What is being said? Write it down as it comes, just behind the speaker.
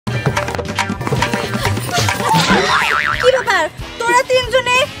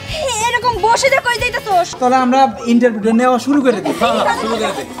তিনজনে এরকম বসে যা কই যাইতাছস? তাহলে আমরা ইন্টারভিউ নেওয়া শুরু করে দিই। শুরু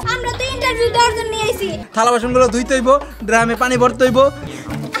করে দে। আমরা তো ইন্টারভিউ দেওয়ার জন্য আইছি। থালা বাসনগুলো ধুইতে হইব, ড্রামে পানি ভরতে হইব।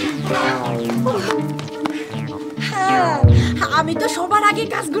 হ্যাঁ, আমি তো সবার আগে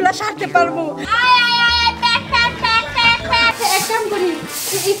কাজগুলো সারতে পারবো। এক কাম করি,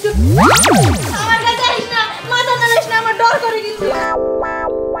 একটু আমার কাছে আইস না, মাথা নাড়িস না, আমার ডর করে কিন্তু।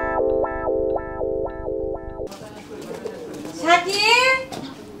 সাকিব,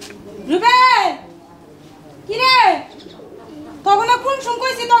 রুবেল, কি রে? তখন কোন সময়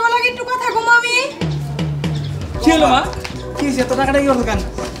কইছি তখন লাগে একটু কথা কম আমি। কি হলো মা? কি হইছে? এত টাকাটা কি করছ কেন?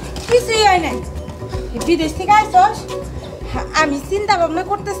 কিছুই হয় নাই। বিদেশ থেকে আইছস, আমি চিন্তা ভাবনা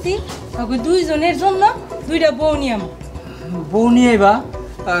করতেছি তখন দুইজনের জন্য দুইটা বউ নিয়াম। বউ নিয়ে আইবা?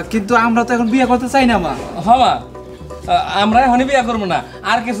 কিন্তু আমরা তো এখন বিয়ে করতে চাই না মা। হ্যাঁ মা, আমরা এখনই বিয়ে করবো না,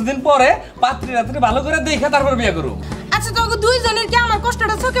 আর কিছুদিন পরে পাত্রী রাত্রি ভালো করে দেখে তারপর বিয়ে করবো। আচ্ছা তখন দুইজনের কি আমার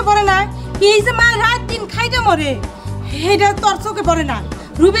কষ্টটা চোখে পড়ে না? এই যে মা রাত দিন খাইতে মরে, এটা তোর চোখে পড়ে না?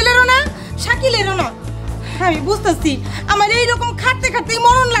 রুবেলেরও না, শাকিলেরও না। আমি বুঝতেছি আমার এইরকম খাটতে খাটতেই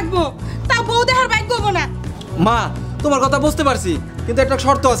মরণ লাগবো, তা বউ দেখার ভাগ্য হবো না। মা, তোমার কথা বুঝতে পারছি, কিন্তু একটা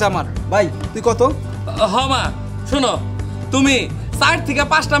শর্ত আছে আমার। ভাই তুই কত? হ্যাঁ মা, শোনো, তুমি 4 থেকে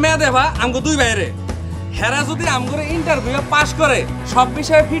 5টা মেয়ে দেবা আমগো দুই বাইরে। হেরা যদি আমগরে ইন্টারভিউ পাস করে, সব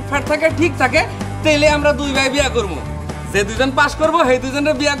বিষয়ে ফিটফাট থাকে, ঠিক থাকে, তাইলে আমরা দুই ভাই বিয়ে করবো। যে দুইজন পাস করবো সেই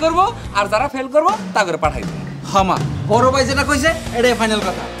দুইজনের বিয়ে করবো, আর যারা ফেল করবো তা করে পাঠাই দেবো। হ্যাঁ মা, বড় ভাই যেটা কইছে এটাই ফাইনাল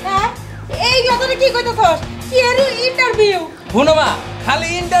কথা। হ্যাঁ, এই কথাটা কি কইতেছস? কি এর ইন্টারভিউ? শুনো মা, খালি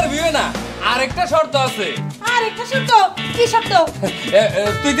ইন্টারভিউ না, আরেকটা শর্ত আছে। আর একটা শর্ত? কি শর্ত?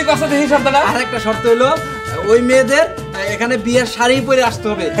 তুই তো কথা দেখি শর্তটা। আরেকটা শর্ত হলো, ওই মেয়েদের এখানে বিয়ের শাড়ি পরে আসতে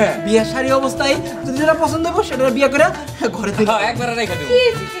হবে। বিয়ের শাড়ি অবস্থায় যদি যেটা পছন্দ হবে সেটা বিয়ে করে ঘরে থেকে একবারে রেখে দেবো।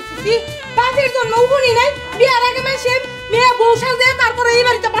 কাজের জন্য উবনি নাই, বিয়ার আগে মাসে মেয়ে বউ সাজে তারপরে এই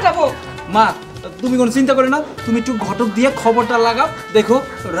বাড়িতে পাঠাবো। মা, তুমি কোনো চিন্তা করে না, তুমি একটু ঘটক দিয়ে খবরটা লাগাও, দেখো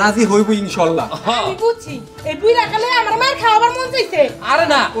রাজি হইব ইনশাআল্লাহ। আমি বুঝছি, এই দুই রাখালে আমার মার খাওয়ার মন চাইছে। আরে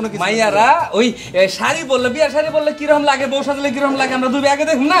না, মাইয়ারা ওই শাড়ি বললে, বিয়ার শাড়ি বললে কিরকম লাগে, বউ সাজলে কিরকম লাগে, আমরা দুই আগে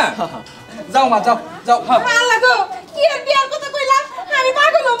দেখুন না। যাও মা, যাও যাও। আল্লাহ গো, কি আর বিয়ার কথা কইলাম, আমি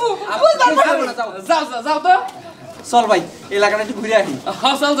পাগল হবো। যাও যাও যাও তো। চল ভাই, এলাকাটা একটু ঘুরে আসি।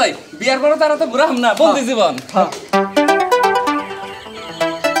 হ্যাঁ চল যাই, বিয়ার পরে তারা তো ঘুরাম না, বন্দি জীবন।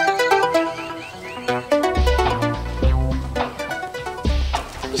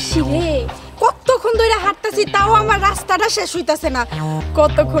 কতক্ষণ ধরে হাঁটতেছি, তাও আমার রাস্তাটা শেষ হইতাছে না।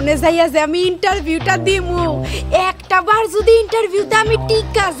 কতক্ষণে যাইয়া যে আমি ইন্টারভিউটা দিমু, একটা বার যদি ইন্টারভিউতে আমি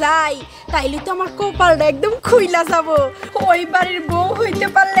টিকা যাই, তাইলে তো আমার কপালটা একদম খুইলা যাব। ওই বাড়ির বউ হইতে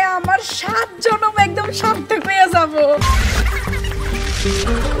পারলে আমার 7 জনম একদম সার্থক হইয়া যাব।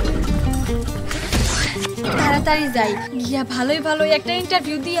 তাড়াতাড়ি যাই, গিয়া ভালোই ভালো একটা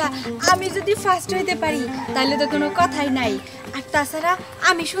ইন্টারভিউ দিয়া আমি যদি ফার্স্ট হইতে পারি তাহলে তো কোনো কথাই নাই। আর তাছাড়া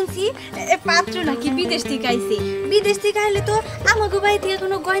আমি শুনছি পাত্র নাকি বিদেশ থেকে আইছে। বিদেশ থেকে আইলে তো আমাকে বাড়ি থেকে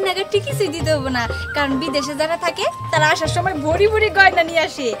কোনো গয়নাগাটি কিছুই দিতে হবে না, কারণ বিদেশে যারা থাকে তারা আসার সময় ভরি ভরি গয়না নিয়ে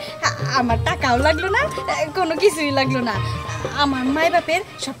আসে। আমার টাকাও লাগলো না, কোনো কিছুই লাগলো না, আমার মাই বাপের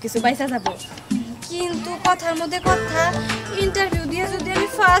সব কিছু বাইসা যাব। কিন্তু কথার মধ্যে কথা, ইন্টারভিউ দিয়ে যদি আমি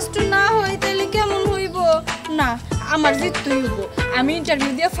ফার্স্ট না হই তাহলে কেমন হইব? না, আমার জিততেই হইব। আমি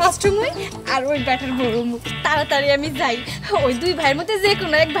ইন্টারভিউ দিয়ে ফার্স্ট হই আর ওই ব্যাটার বউ হমু। তাড়াতাড়ি আমি যাই, ওই দুই ভাইয়ের মধ্যে যে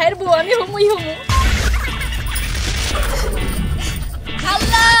কোনো এক ভাইয়ের বউ আমি হমুই হমু।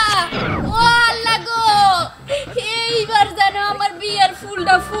 আল্লাহ, ও আল্লাহ গো, এইবার যেন আমার বিয়ের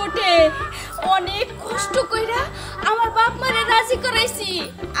ফুলটা ফুটে। অনেক কষ্ট কইরা আমার বাপ মারে রাজি করাইছি,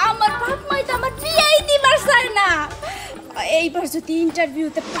 আমার বাপ মাই তো আমার বিয়েই দিবার চায় না। এইবার যদি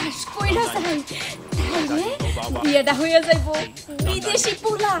ইন্টারভিউতে পাস কইরা যাই তাহলে বিয়েটা হয়ে যাইব। বিদেশি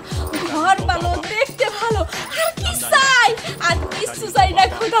পোলা, ঘর ভালো, দেখতে ভালো, আর কি চাই? আর কিছু চাই না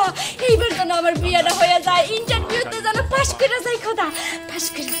খোদা, এইবার যেন আমার বিয়েটা হয়ে যায়, ইন্টারভিউতে যেন পাস কইরা যাই খোদা, পাস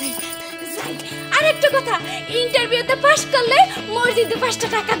কইরা যাই। আর একটা কথা, ইন্টারভিউতে পাস করলে মসজিদে 5টা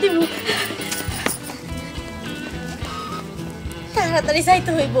টাকা দিব। তাড়াতাড়ি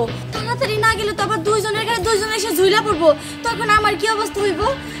যাইতে হইব, তাড়াতাড়ি না গেলে তো আবার দুইজনের গায়ে দুইজন এসে ঝুইলা পড়বো, তখন আমার কি অবস্থা হইব?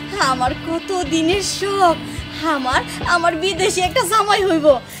 আমার কত দিনের শখ, আমার বিদেশি একটা জামাই হইব।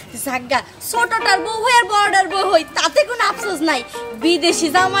 জাগা, ছোটটার বউ হই আর বড়টার বউ হই, তাতে কোনো আফসোস নাই। বিদেশি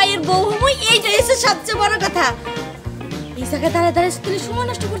জামাইয়ের বউ হই, এইটাই হচ্ছে সবচেয়ে বড় কথা। এই জায়গায় তাড়াতাড়ি তুমি সময়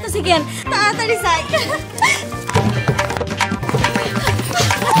নষ্ট করতেছি কেন? তাড়াতাড়ি যাই।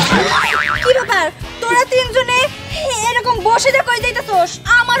 কি ব্যাপার, তোরা তিনজনে এরকম বসে যা কই যাইতাছস?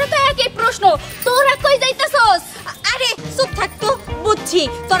 আমারও তো একই প্রশ্ন, তোরা কই যাইতাছস? আরে চুপ থাক তো, বুঝছি বুঝছি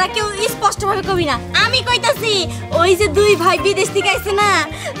তোরা কেউ স্পষ্ট ভাবে কবি না আমি কইতাছি ওই যে দুই ভাই বিদেশ থেকে আইছে না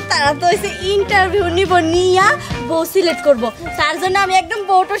তারা তো হইছে ইন্টারভিউ নিব নিয়া বউ সিলেক্ট করব তার জন্য আমি একদম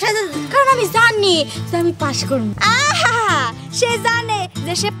বউটো সাজা কারণ আমি জানি যে আমি পাস করব আহা সে জানে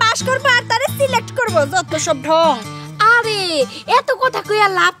যে সে পাস করবে আর তারে সিলেক্ট করব যত সব ঢং আরে এত কথা কইয়া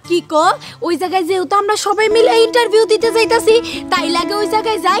লাভ কি কো ওই জায়গায় যেহেতু আমরা সবাই মিলে ইন্টারভিউ দিতে যাইতাছি তাই লাগে ওই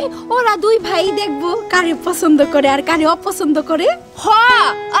জায়গায় যাই ওরা দুই ভাই দেখবো কারে পছন্দ করে আর কারে অপছন্দ করে হ্যাঁ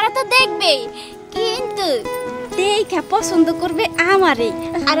ওরা তো দেখবেই কিন্তু দেখা পছন্দ করবে আমারে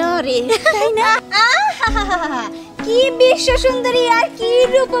আর ওরে তাই না কি বিশ্ব সুন্দরী আর কি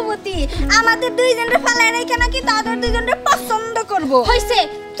রূপবতী আমাদের দুইজনের ফালায় নাই কেন কি তাদের দুইজনের পছন্দ করব হইছে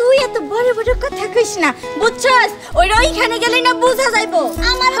তুই এত বড় বড় কথা কইস না বুঝছস ওইখানে গেলে না বুঝা যাইবো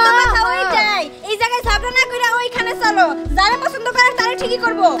আমার তো কথা ওইটাই এই জায়গায় ঝগড়া না কইরা ওইখানে চলো যারা পছন্দ করে তারে ঠিকই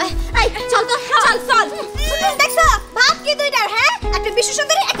করব এই চল তো চল দেখছো ভাব কি দুইটার হ্যাঁ একটা বিশ্ব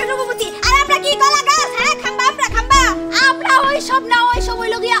সুন্দরী একটা রূপবতী আর আমরা কি কলা গাছ হ্যাঁ খাম্বা আমরা ওই সব না ওই সব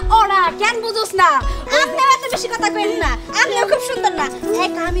হইলো গিয়া ওরা কেন বুঝছস না আপনি এত বেশি কথা কইন না আপনিও খুব সুন্দর না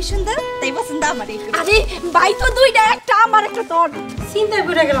এক আমি সুন্দর তাই পছন্দ আমারই আরে ভাই তো দুইটা একটা আমার একটা তোর চিন্তায়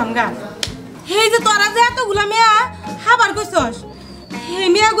পড়ে গেলাম গা এই যে তোরা যে এতগুলা মেয়া খাবার কইছস এই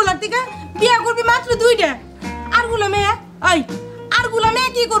মেয়াগুলার থেকে বিয়া করবি মাত্র দুইটা আরগুলা মেয়া আরগুলা মেয়া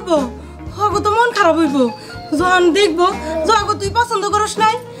কি করবো হগো তো মন খারাপ হইব যখন দেখবো জগো তুই পছন্দ করস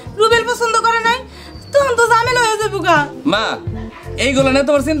নাই রুবেল পছন্দ করে নাই তখন তো ঝামেলা হয়ে যাবো গা মা এইগুলো নিয়ে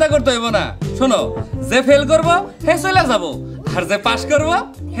তোমার চিন্তা করতে হইব না শোনো যে ফেল করব হে চলে যাব আর যে পাস করব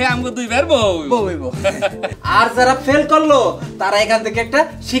হে আমগো দুই ভাইয়ের বউ হইব আর যারা ফেল করলো তারা এখান থেকে একটা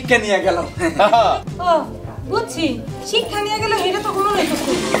শিক্ষা নিয়ে গেল ও বুঝছি শিক্ষা নিয়ে গেল এটা তো কোনো নাই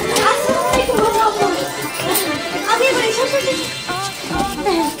আমি এবার এসে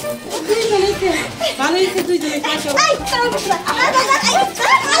ভালো হয়েছে তুই জনে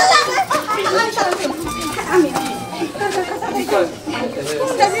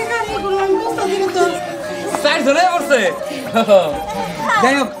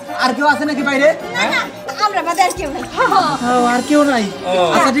যাই হোক আর কেউ আছে নাকি বাইরে আমরা বাদে আর কেউ নাই আর কেউ নাই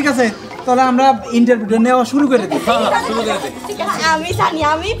আচ্ছা ঠিক আছে তাহলে আমরা ইন্টারভিউটা নেওয়া শুরু করে দিই আমি জানি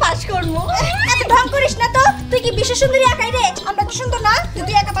আমি পাস করব এত ঢং করিস না তো তুই কি বিশ্ব সুন্দরী একাই রে আমরা কি সুন্দর না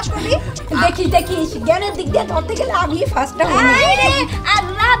তুই একা পাস করবি দেখিস জ্ঞানের দিক দিয়ে ধরতে গেলে আমি ফার্স্ট হব আর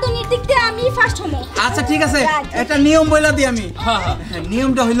রাধুনির দিক দিয়ে আমি ফার্স্ট হব আচ্ছা ঠিক আছে একটা নিয়ম বইলা দিই আমি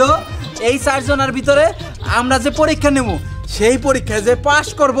নিয়মটা হইলো এই 4 জনের ভিতরে আমরা যে পরীক্ষা নেব সেই পরীক্ষায় যে পাস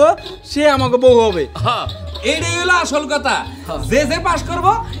করব সে আমাকে বউ হবে এইটাই হলো আসল কথা যে যে পাস করব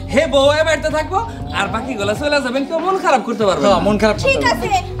হে বউ হয়ে বাড়িতে থাকবো আর বাকি গুলা চলে যাবেন কেউ মন খারাপ করতে পারবে মন খারাপ ঠিক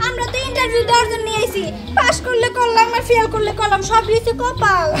আছে আমরা তো ইন্টারভিউ দেওয়ার জন্য আইছি পাস করলে করলাম আর ফেল করলে করলাম সব কিছু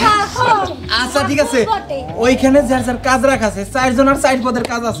কপাল আচ্ছা ঠিক আছে ওইখানে যার যার কাজ রাখা আছে 4 জনের 4 পদের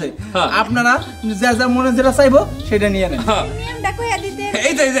কাজ আছে আপনারা যার যার মনে যেটা চাইবো সেটা নিয়ে নেন নিয়মটা কইয়া দিতে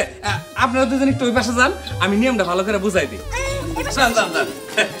এই যে আপনারা দুজন একটু ওই পাশে যান আমি নিয়মটা ভালো করে বুঝাই দিই যান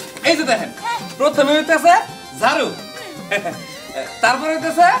এই যে দেখেন প্রথমে হইতেছে ঝাড়ু তারপরে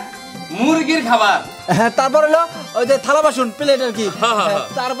হইতেছে মুরগির খাবার তারপর হলো ওই যে থালা বাসন প্লেট আর কি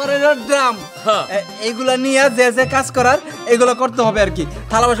তারপরে হলো ড্রাম এইগুলা নিয়ে যে যে কাজ করার এগুলো করতে হবে আর কি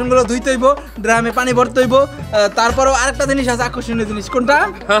থালা বাসনগুলো ধুইতে হইব ড্রামে পানি ভরতে হইব তারপরেও আরেকটা জিনিস আছে আকর্ষণীয় জিনিস কোনটা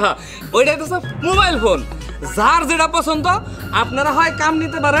ওইটা হইতেছে মোবাইল ফোন যার যেটা পছন্দ আপনারা হয় কাম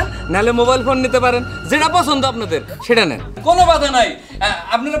নিতে পারেন নাহলে মোবাইল ফোন নিতে পারেন যেটা পছন্দ আপনাদের সেটা নেন কোনো বাধা নাই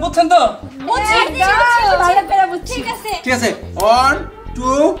আপনারা বুঝছেন তো ভালো করে বুঝছি ঠিক আছে 1 2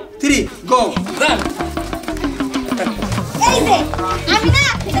 3 গো যান এই যে আমি না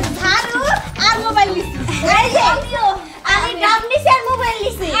এটা ঝাড়ু আর মোবাইল নিছি এই যে আমি ডাব নিছি আর মোবাইল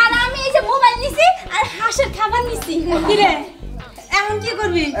নিছি আর আমি এই যে মোবাইল নিছি আর হাঁসের খাবার নিছি কি রে এখন কি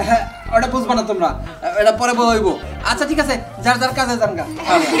করবি ওটা বুঝবা না তোমরা এটা পরে হইব আচ্ছা ঠিক আছে যার যার কাজে যান গা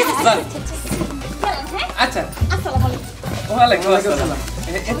আচ্ছা আসসালামু আলাইকুম ওয়ালাইকুম আসসালাম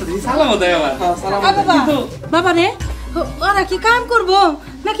এত দিন সালামও দেয় আমার বাবা রে ওরা কি কাম করবো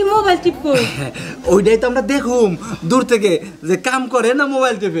নাকি মোবাইল টিপবো ওইটাই তো আমরা দেখুম দূর থেকে যে কাম করে না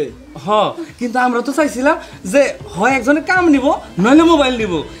মোবাইল টিপে কিন্তু আমরা তো চাইছিলাম যে হয় একজনে কাম নিব নইলে মোবাইল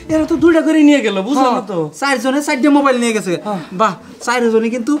নিব এরা তো দুইটা করে নিয়ে গেল বুঝলাম না তো 4 জনে 4টা মোবাইল নিয়ে গেছে বাহ 4 জনে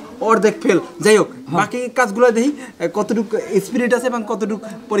কিন্তু অর্ধেক ফেল যাই হোক বাকি কাজগুলো দেখি কতটুকু স্পিরিট আছে এবং কতটুকু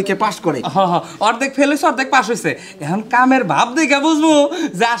পরীক্ষায় পাস করে অর্ধেক ফেল হয়েছে অর্ধেক পাস হয়েছে এখন কামের ভাব দেখে বুঝবো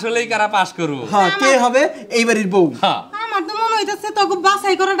যে আসলেই কারা পাস করবো কে হবে এই বাড়ির বউ আমার তো মনে হইতাছে তোকে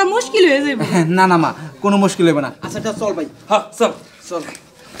বাছাই করাটা মুশকিল হয়ে যাবে না না মা কোনো মুশকিল হবে না আচ্ছা চল ভাই চল চল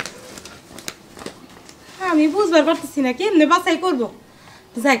আমি বুঝবার পারতেছি না কেমনে বাছাই করবো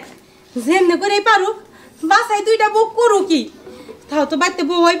যাক যেমনে করে পারুক বাছাই দুইটা বুক করু কি তাও তো বাড়িতে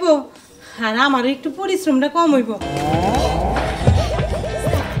বউ হইব আর আমার একটু পরিশ্রমটা কম হইব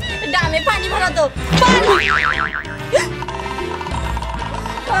ডামে পানি ভরা তো পানি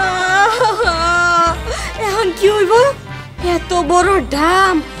এখন কি হইব এত বড়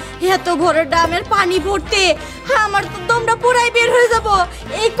ডাম এত বড় ডামের পানি ভরতে আমার তো দমটা পুরাই বের হয়ে যাব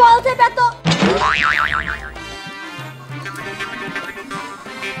এই কলসেটা তো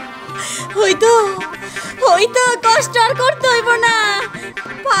হইতো কষ্ট আর করতে হইব না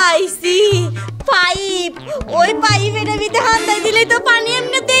পাইছি পাইপ ওই পাইপের ভিতরে হাত দিলেই তো পানি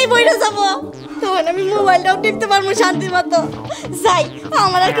এমনিতেই বইরে যাব তখন আমি মোবাইলটাও টিপতে পারবো শান্তি মতো যাই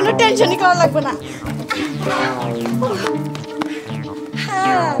আমার আর কোনো টেনশনই করা লাগবে না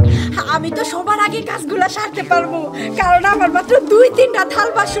আমি তো সবার আগে কাজগুলো সারতে পারবো কারণ আমার মাত্র 2-3টা থাল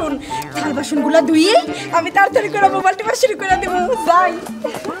বাসনগুলো ধুয়ে আমি তাড়াতাড়ি করে মোবাইল টিপা শুরু করে দেবো যাই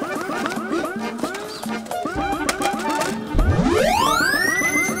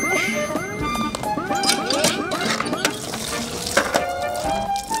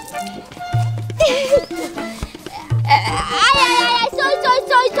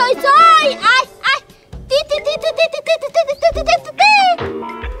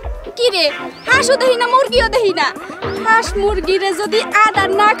কিরে হাঁসও দেখি না মুরগিও দেখি না হাঁস মুরগিরে যদি আদার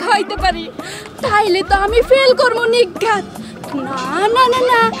না খাইতে পারি তাইলে তো আমি ফেল করবো নিঘাত না না না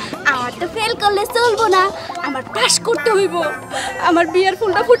না আমার তো ফেল করলে চলবো না আমার পাস করতে হইব আমার বিয়ের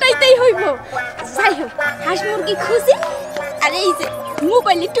ফুলটা ফুটাইতেই হইব যাই হোক হাঁস মুরগি খুঁজি আর এই যে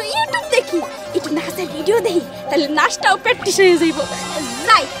মোবাইলে একটু ইউটিউব দেখি একটু নাচের ভিডিও দেখি তাহলে নাচটাও প্র্যাকটিস হয়ে যাইব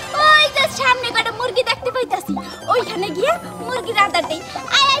যাই ওই যে সামনে কটা মুরগি দেখতে পাইতাছি ওইখানে গিয়ে মুরগির আদার দেই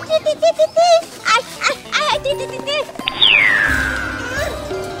আয় আয় তি তি তি তি আয় আয় আয় তি তি তি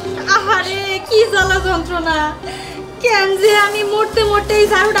আহারে কি জ্বালা যন্ত্রণা কেন যে আমি মরতে মরতে এই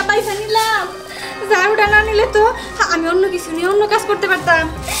ঝাড়ুটা পাইছা নিলাম ঝাড়ুটা না নিলে তো আমি অন্য কিছু নিয়ে অন্য কাজ করতে পারতাম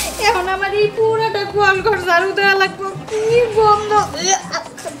এখন আমার এই পুরোটা গোয়াল ঘর ঝাড়ু দেওয়া লাগবে কি বন্ধ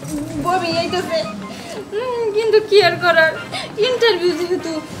বমি এইটাছে কিন্তু কি আর করার ইন্টারভিউ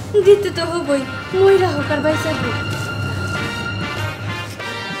যেহেতু দিতে তো হবই মহিলা হোক আর বাইসা হোক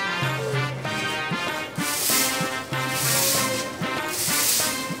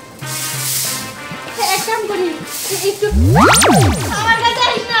এক কাম করি একটু আমার কাছে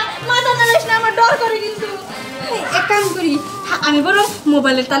আসিস না মাথা নাড়িস না আমার ডর করে কিন্তু এক কাম করি আমি বরং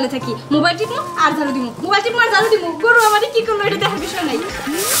মোবাইলের তালে থাকি মোবাইল টিপো আর ঝাড়ু দিব মোবাইল টিপো আর ঝাড়ু দিব গরু আমারই কি করলো এটা দেখার বিষয় নাই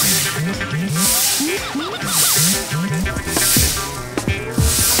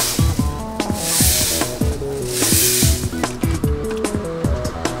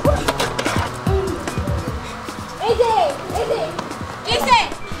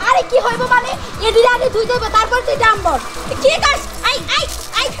আরে কি হইব মানে এদিকে আগে ধুই দেব তারপর তুই ডাম্বর কি করছ আই আই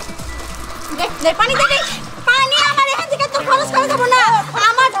আই দেখ পানি দে পানি আমার এখান থেকে তো খরচ করে দেব না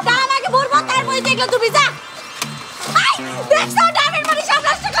আমার ডাম আগে ভরবো তারপর দেখলো তুমি যা আই দেখছো ডামের পানি সব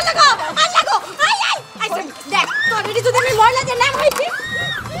নষ্ট করে লাগো আর লাগো আই আই আই দেখ তোর এটি যদি আমি ময়লা যে নাম হইছি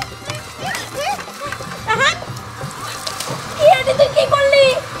হ্যাঁ কি এটি তুই কি করলি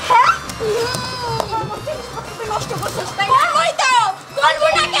হ্যাঁ নষ্ট করছিস তাই না ওই তো করবো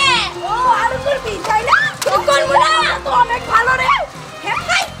না কে ও আরো করবি তাই না তো করবো না তো অনেক ভালো রে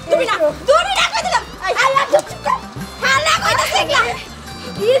হ্যাঁ তুমি না দূরে রাখতে দিলাম আল্লাহ চুপ কর হ্যাঁ না কইতা শিখলা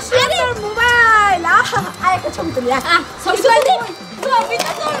ইস তোর মোবাইল আয় একটা ছবি তুলি ছবি তুলি ছবি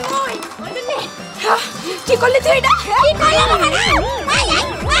তো তোর নই ওই নে কি করলি তুই এটা কি করলি আয় আয়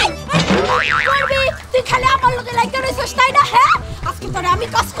আয় করবি তুই খালি আমার লগে লাইক করিস তাই না হ্যাঁ আজকে তোরে আমি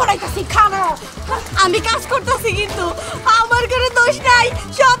কাজ করাইতাছি খানা আমি কাজ করতেছি কিন্তু আমার কোনো দোষ নাই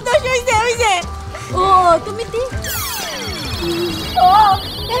সব দোষ হইছে ও তুমি ও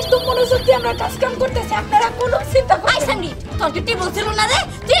একদম মনোযোগ দিয়ে আমরা কাজ কাম করতেছি আপনারা কোনো চিন্তা করছেন না তোর কি বলছিল না রে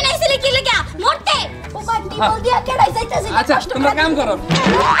তুই নাইছিলি কি লাগা মরতে ও বাড়ি বল দিয়া কেডাই যাইতাছে আচ্ছা তোমরা কাম করো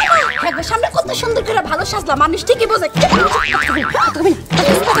হ্যাঁ গো সামনে কত সুন্দর করে ভালো সাজলা মানুষ ঠিকই বোঝে তুমি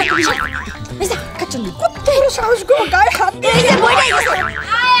এই যা কাচুন কত বড় সাহস গো গায়ে হাত দিয়ে এই যে বইড়াই গেছে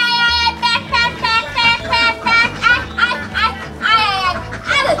আয় আয় আয় pack pack pack pack pack pack আয় আয় আয় আয় আয়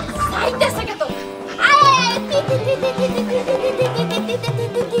আরে সাইডে থেকে তো আয় আয় তি তি তি তি তি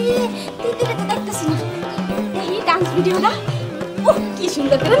তি দেখতেছি না এই ডান্স ভিডিওটা ও কি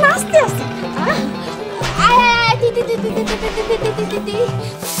সুন্দর করে নাচতে আছে আয় আয় তি তি তি তি তি তি তি তি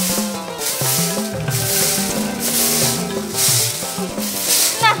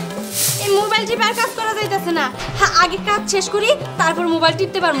মোবাইল টিপার কাজ করা যাইতেছে না আগে কাজ শেষ করি তারপর মোবাইল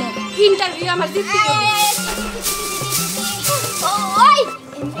টিপতে পারবো ইন্টারভিউ আমার দিতে হবে ওই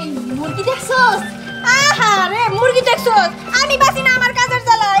মুরগি দেখছস আহা রে মুরগি দেখছস আমি বাসি না আমার কাজের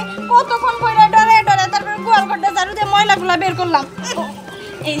জ্বালায় কতক্ষণ কইরা ডরে ডরে তারপর গোয়াল ঘরটা ঝাড়ু দিয়ে ময়লাগুলা বের করলাম।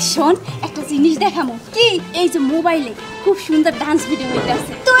 এই শোন, একটা জিনিস দেখামো। কি? এই যে মোবাইলে খুব সুন্দর ডান্স ভিডিও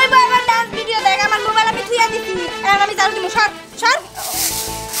হইতাছে। তুই বারবার ডান্স ভিডিও দেখ, আমার মোবাইল আমি থুইয়া দিছি। এখন আমি ঝাড়ু দিব। সর সর।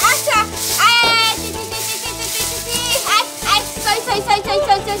 আচ্ছা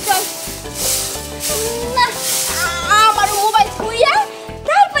আমার মোবাইল থুইয়া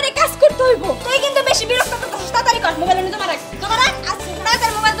তারপরে কাজ করতে হইব। তুই কিন্তু বেশি বিরক্ত করছিস। তাড়াতাড়ি কর, মোবাইল নিয়ে জমা রাখ। জমা রাখ। আচ্ছা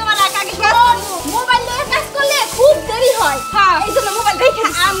তাড়াতাড়ি মোবাইল জমা রাখ। আগে কাজ করব। মোবাইল নিয়ে কাজ করলে খুব দেরি হয়। হ্যাঁ, এই জন্য মোবাইল রেখে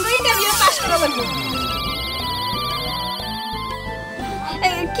দিছি। আমরা ইন্টারভিউ পাস করব বলবো।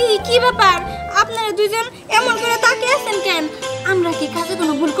 কি কি ব্যাপার? আপনারা দুইজন এমন করে তাকিয়ে আছেন কেন? আমরা কি কাজে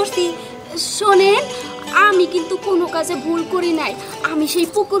কোনো ভুল করছি? শোনেন, আমি কিন্তু কোনো কাজে ভুল করি নাই। আমি সেই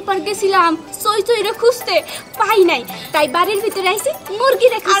পুকুর পাড় গেছিলাম চইচইরে খুঁজতে, পাই নাই, তাই বাড়ির ভিতরে আইছি মুরগি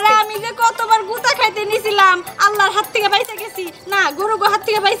রে খুঁজতে। আরে আমি যে কতবার গুতা খাইতে নিছিলাম, আল্লাহর হাত থেকে বাইসা গেছি না, গরু গো হাত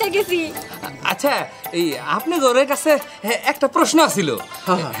থেকে বাইসা গেছি। আচ্ছা, এই আপনি ঘরের কাছে একটা প্রশ্ন আছিল।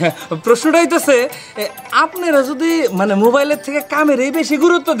 প্রশ্নটা হইতেছে, আপনারা যদি মানে মোবাইলের থেকে কামেরই বেশি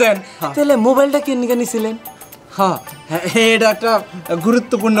গুরুত্ব দেন, তাহলে মোবাইলটা কিনে নিছিলেন? হ্যাঁ, এটা একটা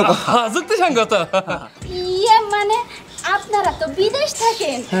গুরুত্বপূর্ণ কথা। যুক্তিসঙ্গত। ইয়ে মানে আপনারা তো বিদেশ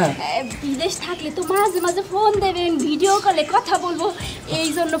থাকেন, বিদেশ থাকলে তো মাঝে মাঝে ফোন দেবেন, ভিডিও কলে কথা বলবো, এই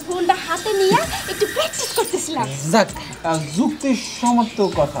জন্য ফোনটা হাতে নিয়ে একটু প্র্যাকটিস করতেছিলাম। যাক, যুক্তিসম্মত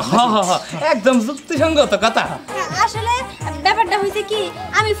কথা। একদম যুক্তিসঙ্গত কথা। আসলে ব্যাপারটা হয়েছে কি,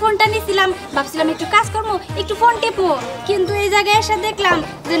 আমি ফোনটা নিছিলাম, ভাবছিলাম একটু কাজ করবো, একটু ফোন টিপবো, কিন্তু এই জায়গায় এসে দেখলাম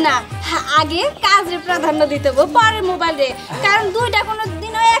যে না, আগে কাজে প্রাধান্য দিতে হবে, পরে মোবাইলে, কারণ দুইটা কোনো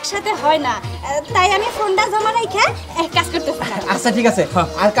দিনও একসাথে হয় না। তাই আমি ফোনটা জমা রেখে কাজ করতেছি। আচ্ছা ঠিক আছে,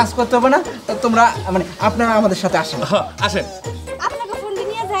 আর কাজ করতে হবে না, তোমরা মানে আপনারা আমাদের সাথে আসেন। আসেন, আপনাকে ফোনটা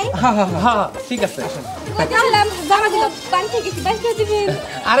নিয়ে যাই। হ্যাঁ ঠিক আছে, আসেন। জামা দিল, বাড়ি থেকে কি বাইক করে দিবেন?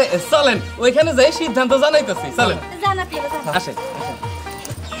 আরে চলেন, ওইখানে যাই সিদ্ধান্ত জানাইতেছি। চলেন, আসেন।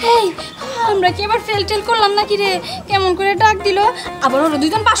 এই আমরা কি এবার ফেল টেল করলাম নাকি রে? কেমন করে ডাক দিল, আবার ওরা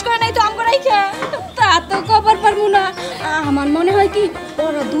দুজন পাস করে নাই তো আমগো রাইখা, তা তো কবার পারবো না। আমার মনে হয় কি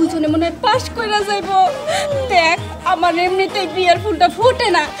ওরা দুজনে মনে হয় পাস করে যাইবো। দেখ, আমার এমনিতেই বিয়ের ফুলটা ফুটে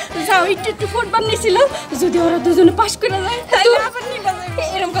না, যাও একটু একটু ফুটবার নিছিল, যদি ওরা দুজনে পাস করে যায় তাহলে আবার নিবা যাইবো।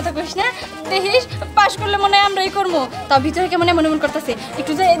 এরকম কথা কইস না, দেখিস পাস করলে মনে হয় আমরাই করবো। তা ভিতরে কেমন এমন এমন করতেছে,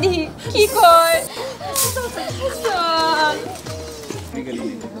 একটু যাই দেখি কি কয়।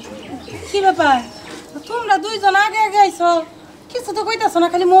 কি ব্যাপার, তোমরা দুইজন আগে আগে আইছো, কিছু তো কইতাছো না,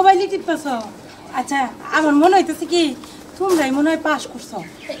 খালি মোবাইলই টিপতেছ। আচ্ছা, আমার মনে হইতেছে কি তোমরাই মনে হয় পাস করছো।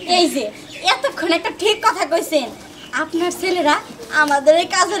 এই যে এতক্ষণ একটা ঠিক কথা কইছেন, আপনার ছেলেরা আমাদের এই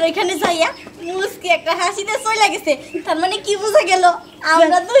কাজের এখানে যাইয়া মুস্কি একটা হাসিতে চলে গেছে, তার মানে কি বোঝা গেল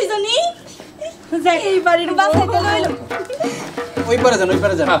আমরা দুইজনই এই বাড়ির বাসাইতে লইল। ওই পারে যান, ওই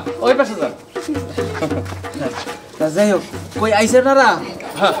পারে যান, ওই পাশে যান। যাই হোক, কই আইছে আপনারা?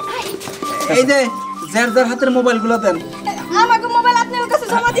 এই যে যার যার হাতের মোবাইলগুলো দেন। আমাকে মোবাইল আপনার কাছে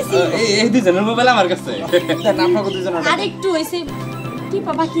জমা দিছি। এই দুজনের মোবাইল আমার কাছে দেন, আপনাকে দুজনের। আর একটু হইছে,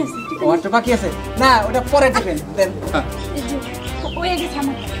 টিপা বাকি আছে। ওটা বাকি আছে না, ওটা পরে টিপেন। দেন, ওই গেছে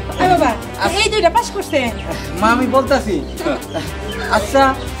আমার। বাবা, এই দুইটা পাস করছে। মা আমি বলতাছি। আচ্ছা,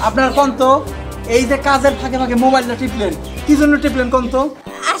 আপনার কোন তো এই যে কাজের ফাঁকে ফাঁকে মোবাইলটা টিপলেন, কি জন্য টিপলেন কোন তো?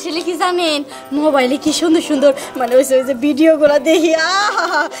 আসলে কি জানেন, মোবাইলে কি সুন্দর সুন্দর মানে ওই যে ভিডিওগুলো দেখি,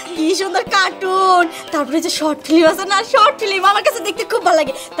 আহা কি সুন্দর কার্টুন, তারপরে যে শর্ট ফিল্ম আছে না, শর্ট ফিল্ম আমার কাছে দেখতে খুব ভালো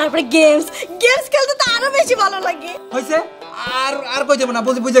লাগে, তারপরে গেমস খেলতে তো আরো বেশি ভালো লাগে। হয়েছে, আর কই যাবো না,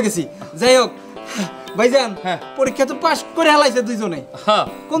 বুঝে গেছি। যাই হোক ভাইজান, পরীক্ষা তো পাস করে হালাইছে দুইজনে।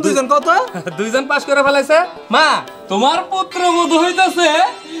 কোন দুইজন কত? দুইজন পাস করে ফেলাইছে। মা, তোমার পুত্র বধূ হইতাছে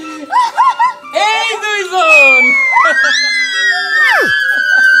এই দুইজন।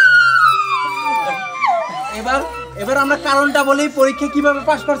 এবার আমরা কারণটা বলি, পরীক্ষা কিভাবে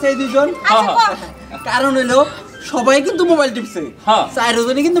পাস করছে এই দুইজন। কারণ হলো সবাই কিন্তু মোবাইল টিপছে,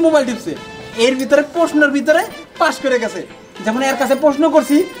 চারজনই কিন্তু মোবাইল টিপছে, এর ভিতরে প্রশ্নের ভিতরে পাস করে গেছে। যেমন এর কাছে প্রশ্ন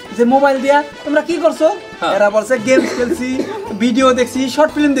করছি যে মোবাইল দিয়া তোমরা কি করছো, এরা বলছে গেম খেলছি, ভিডিও দেখছি,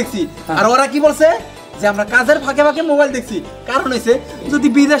 শর্ট ফিল্ম দেখছি। আর ওরা কি বলছে যে আমরা কাজের ফাঁকে ফাঁকে মোবাইল দেখছি। কারণ হয়েছে, যদি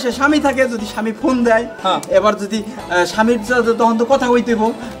বিদেশে স্বামী থাকে, যদি স্বামী ফোন দেয়, এবার যদি স্বামীর তখন তো কথা হইতে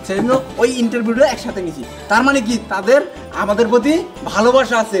সেজন্য ওই ইন্টারভিউটা একসাথে নিছি। তার মানে কি, তাদের আমাদের প্রতি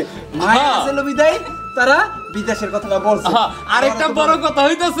ভালোবাসা আছে, মায়া আছে, লবিদায় তারা বিদেশের কথাটা বলছে। আরেকটা বড় কথা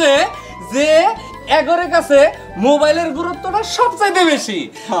হইতাছে যে এগরের কাছে মোবাইলের গুরুত্বটা সবচাইতে বেশি,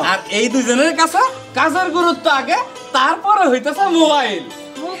 আর এই দুজনের কাছে কাজের গুরুত্ব আগে, তারপরে হইতাছে মোবাইল।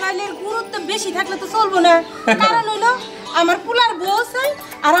 মোবাইলের গুরুত্ব বেশি থাকলে তো চলবো না, কারণ হইলো আমার পুলার বউ চাই,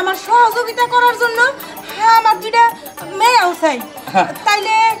 আর আমার সহযোগিতা করার জন্য আমার দুইটা মেয়েও চাই।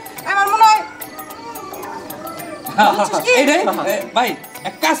 তাইলে আমার মনে হয় এইটাই ভাই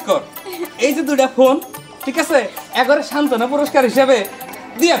এক কাজ কর, এই যে দুইটা ফোন ঠিক আছে একবারে সান্ত্বনা পুরস্কার হিসেবে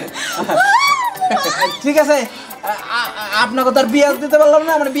দিয়ে দে। ঠিক আছে আপনাকে তো আর বিয়ে দিতে পারলাম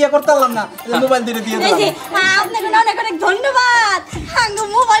না, মানে বিয়ে করতে পারলাম না, মোবাইল দিয়ে দিয়ে এই যে দিলাম। আপনাকে অনেক অনেক ধন্যবাদ, আঙ্গো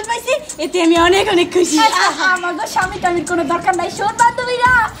মোবাইল পাইছি এতে আমি অনেক অনেক খুশি। আমার তো স্বামী টামির কোনো দরকার নাই, শোন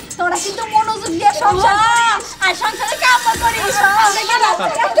বান্ধবীরা তোরা কিন্তু মনোযোগ দিয়ে সংসার আর সংসারে কাম করিস।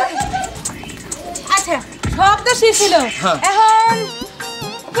 আচ্ছা সব তো শেষ ছিল, এখন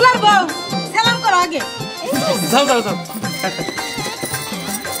কুলার বউ সালাম করো আগে। যাও যাও যাও।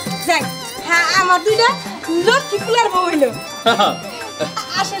 যাক হ্যাঁ আমার দুইটা লক্ষ্মী কুলার বউ হইলো।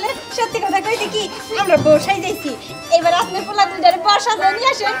 আসলে সত্যি কথা কইতে কি আমরা বসাই যাইছি, এবার আপনি পোলা দুইটারে বসা নিয়ে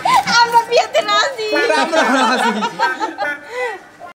আসেন, আমরা বিয়েতে রাজি।